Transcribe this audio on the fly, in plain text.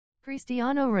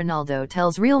Cristiano Ronaldo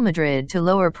tells Real Madrid to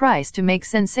lower price to make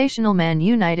sensational Man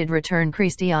United return.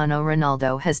 Cristiano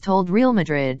Ronaldo has told Real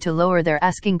Madrid to lower their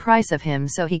asking price of him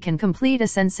so he can complete a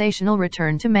sensational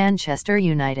return to Manchester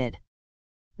United.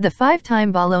 The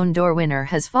five-time Ballon d'Or winner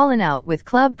has fallen out with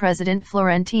club president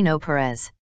Florentino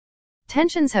Perez.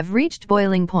 Tensions have reached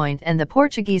boiling point and the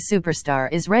Portuguese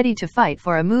superstar is ready to fight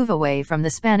for a move away from the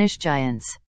Spanish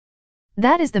giants.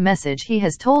 That is the message he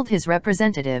has told his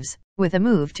representatives, with a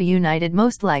move to United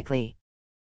most likely.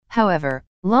 However,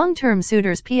 long-term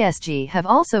suitors PSG have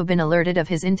also been alerted of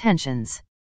his intentions.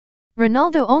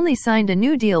 Ronaldo only signed a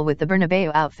new deal with the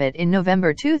Bernabeu outfit in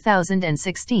November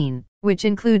 2016, which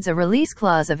includes a release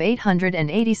clause of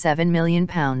 £887 million,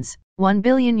 €1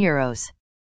 billion.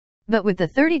 But with the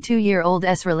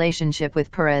 32-year-old's relationship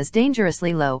with Perez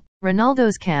dangerously low,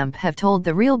 Ronaldo's camp have told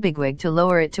the Real bigwig to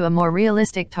lower it to a more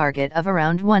realistic target of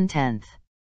around 1/10.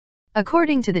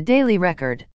 According to the Daily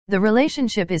Record, the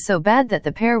relationship is so bad that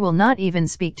the pair will not even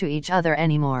speak to each other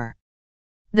anymore.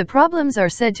 The problems are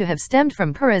said to have stemmed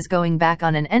from Perez going back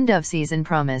on an end-of-season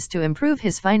promise to improve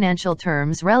his financial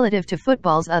terms relative to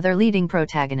football's other leading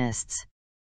protagonists.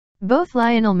 Both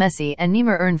Lionel Messi and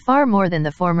Neymar earn far more than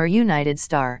the former United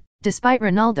star, despite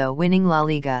Ronaldo winning La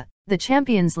Liga, the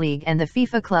Champions League and the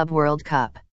FIFA Club World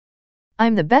Cup.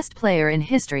 "I'm the best player in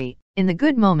history, in the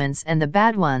good moments and the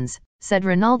bad ones," said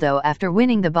Ronaldo after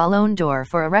winning the Ballon d'Or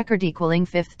for a record-equaling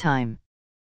fifth time.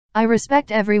 "I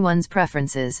respect everyone's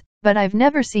preferences, but I've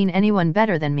never seen anyone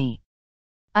better than me.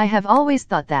 I have always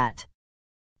thought that.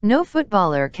 No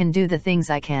footballer can do the things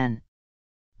I can.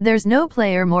 There's no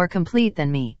player more complete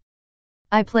than me.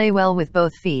 I play well with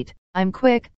both feet, I'm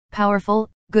quick,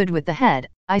 powerful, good with the head,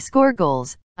 I score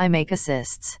goals, I make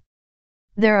assists.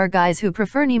 There are guys who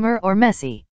prefer Neymar or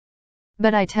Messi.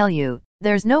 But I tell you,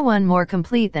 there's no one more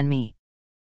complete than me.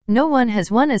 No one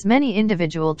has won as many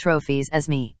individual trophies as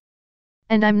me.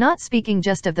 And I'm not speaking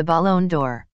just of the Ballon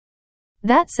d'Or.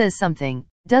 That says something,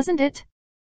 doesn't it?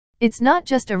 It's not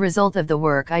just a result of the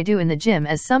work I do in the gym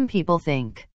as some people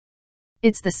think.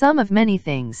 It's the sum of many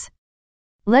things.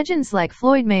 Legends like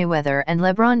Floyd Mayweather and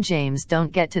LeBron James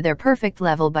don't get to their perfect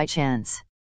level by chance.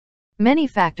 Many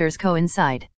factors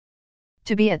coincide.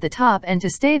 To be at the top and to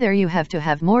stay there you have to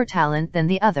have more talent than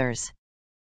the others.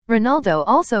 Ronaldo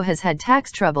also has had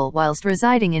tax trouble whilst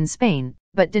residing in Spain,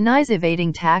 but denies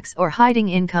evading tax or hiding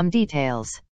income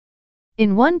details.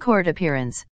 In one court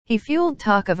appearance, he fueled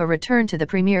talk of a return to the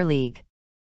Premier League.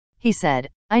 He said,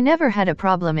 "I never had a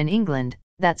problem in England,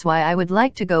 that's why I would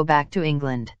like to go back to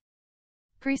England."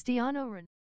 Cristiano Ronaldo